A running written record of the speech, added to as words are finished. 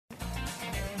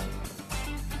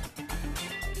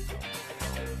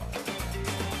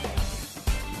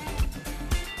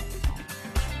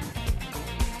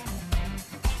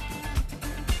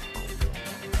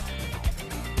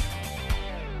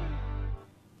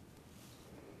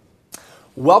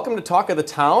Welcome to Talk of the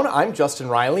Town. I'm Justin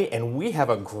Riley, and we have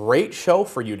a great show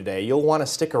for you today. You'll want to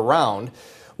stick around.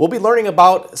 We'll be learning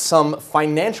about some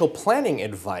financial planning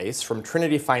advice from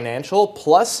Trinity Financial,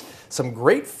 plus some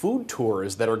great food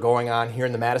tours that are going on here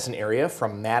in the Madison area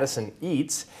from Madison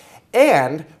Eats,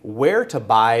 and where to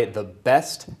buy the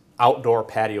best outdoor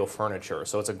patio furniture.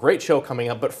 So it's a great show coming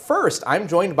up. But first, I'm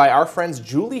joined by our friends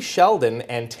Julie Sheldon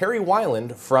and Terry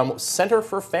Weiland from Center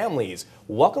for Families.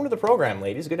 Welcome to the program,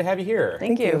 ladies. Good to have you here.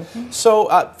 Thank you.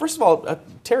 So first of all,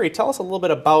 Terry, tell us a little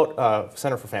bit about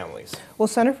Center for Families. Well,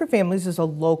 Center for Families is a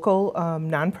local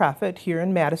nonprofit here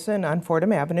in Madison on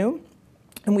Fordham Avenue.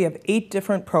 And we have 8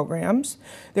 different programs.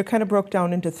 They're kind of broke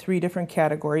down into 3 different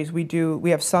categories. We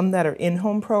have some that are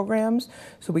in-home programs,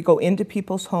 so we go into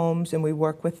people's homes and we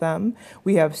work with them.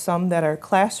 We have some that are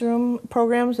classroom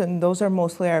programs, and those are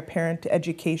mostly our parent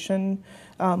education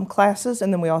classes.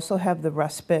 And then we also have the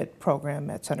respite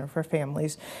program at Center for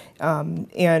Families.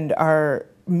 And our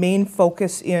main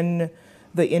focus in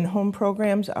the in-home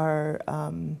programs are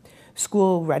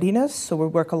school readiness, so we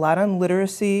work a lot on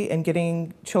literacy and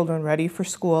getting children ready for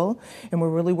school, and we're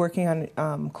really working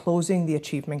on closing the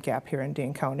achievement gap here in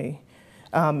Dane County.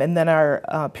 And then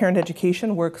our parent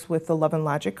education works with the Love and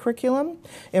Logic curriculum,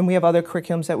 and we have other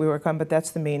curriculums that we work on, but that's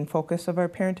the main focus of our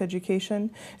parent education.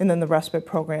 And then the respite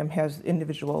program has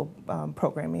individual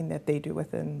programming that they do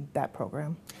within that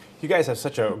program. You guys have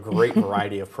such a great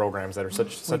variety of programs that are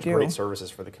such great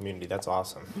services for the community. That's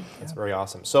awesome. That's very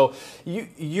awesome. So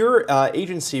your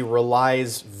agency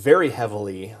relies very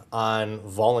heavily on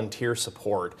volunteer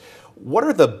support. What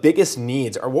are the biggest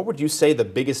needs, or what would you say the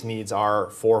biggest needs are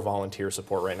for volunteer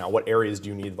support right now? What areas do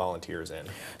you need volunteers in?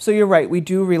 So you're right, we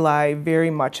do rely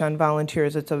very much on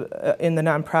volunteers. It's in the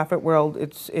nonprofit world,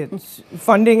 it's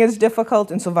funding is difficult,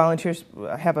 and so volunteers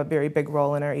have a very big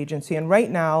role in our agency. And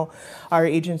right now, our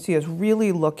agency is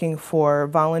really looking for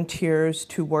volunteers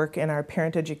to work in our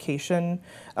parent education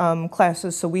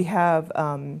classes. So we have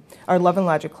our Love and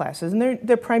Logic classes, and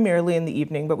they're primarily in the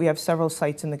evening, but we have several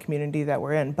sites in the community that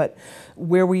we're in. But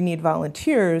where we need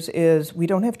volunteers is we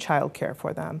don't have childcare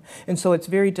for them. And so it's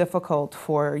very difficult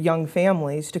for young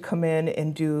families to come in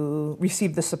and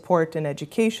receive the support and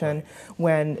education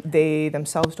when they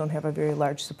themselves don't have a very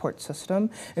large support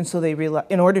system. And so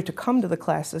in order to come to the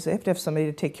classes, they have to have somebody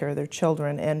to take care of their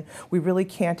children. And we really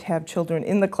can't have children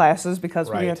in the classes because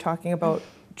we are talking about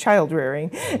child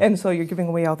rearing, and so you're giving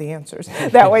away all the answers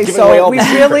that way. So we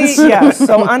really, yes.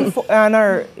 So on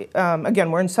our,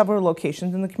 again, we're in several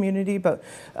locations in the community, but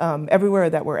everywhere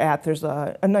that we're at, there's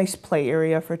a nice play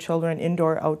area for children,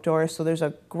 indoor, outdoor. So there's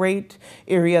a great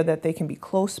area that they can be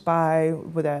close by,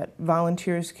 where that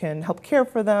volunteers can help care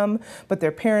for them, but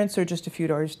their parents are just a few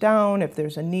doors down if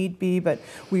there's a need be. But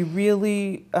we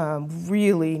really,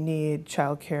 really need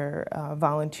childcare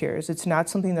volunteers. It's not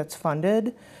something that's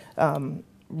funded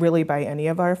really by any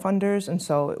of our funders, and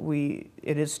so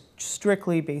it is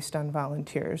strictly based on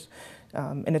volunteers,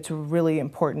 and it's really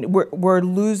important. We're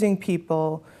losing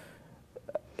people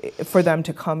for them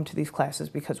to come to these classes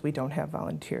because we don't have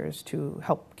volunteers to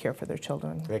help care for their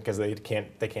children. Because they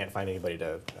can't find anybody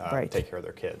to take care of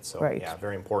their kids. So yeah,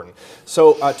 very important.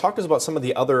 So talk to us about some of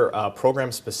the other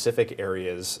program-specific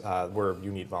areas where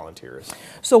you need volunteers.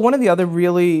 So one of the other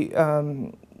really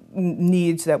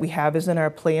needs that we have is in our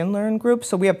Play and Learn group.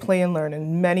 So we have Play and Learn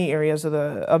in many areas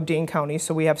of Dane County.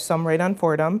 So we have some right on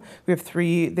Fordham. We have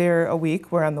 3 there a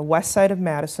week. We're on the west side of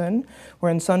Madison, we're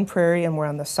in Sun Prairie, and we're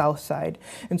on the south side.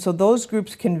 And so those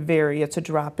groups can vary. It's a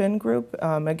drop-in group,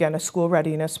 again, a school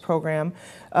readiness program.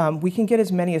 We can get as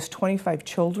many as 25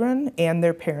 children and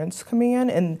their parents coming in,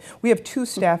 and we have 2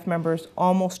 staff members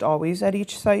almost always at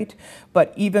each site.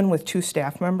 But even with 2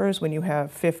 staff members, when you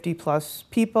have 50 plus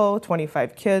people,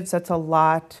 25 kids, that's a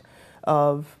lot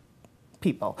of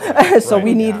people. So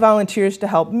we need volunteers to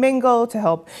help mingle, to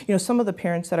help, some of the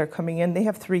parents that are coming in, they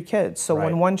have 3 kids. So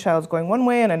when one child's going one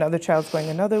way and another child's going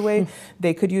another way,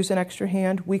 they could use an extra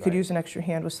hand. We could use an extra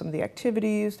hand with some of the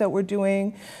activities that we're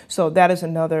doing. So that is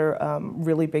another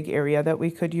really big area that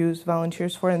we could use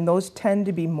volunteers for. And those tend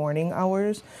to be morning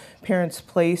hours. Parents'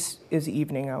 Place is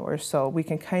evening hours. So we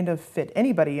can kind of fit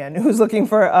anybody in who's looking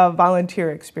for a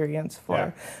volunteer experience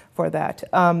for that.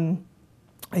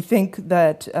 I think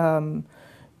that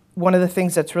one of the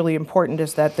things that's really important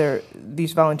is that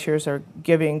these volunteers are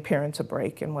giving parents a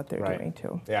break in what they're doing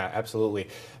too. Yeah, absolutely.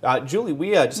 Julie,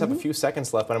 we just have a few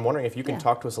seconds left, but I'm wondering if you can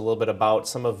talk to us a little bit about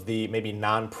some of the maybe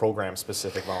non-program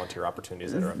specific volunteer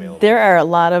opportunities that are available. There are a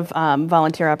lot of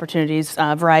volunteer opportunities,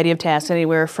 a variety of tasks,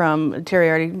 anywhere from, Terry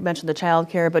already mentioned the child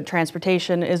care, but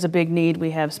transportation is a big need.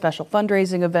 We have special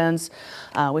fundraising events.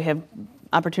 We have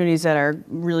opportunities that are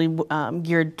really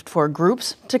geared for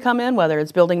groups to come in, whether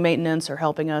it's building maintenance or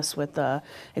helping us with,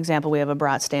 example, we have a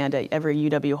brat stand at every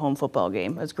UW home football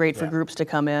game. It's great for groups to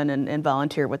come in and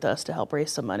volunteer with us to help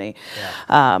raise some money.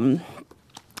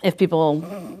 If people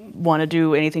want to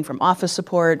do anything from office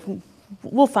support,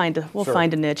 we'll find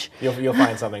a niche. You'll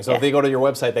find something. So if they go to your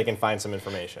website, they can find some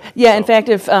information. Yeah, in fact,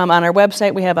 if on our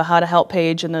website we have a how to help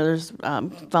page, and there's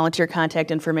volunteer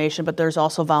contact information, but there's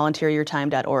also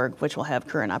volunteeryourtime.org, which will have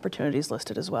current opportunities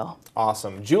listed as well.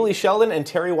 Awesome. Julie Sheldon and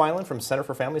Terry Weiland from Center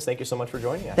for Families, thank you so much for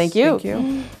joining us. Thank you. Thank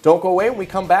you. Don't go away. When we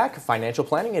come back, financial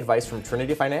planning advice from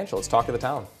Trinity Financial. Let's talk to the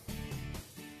town.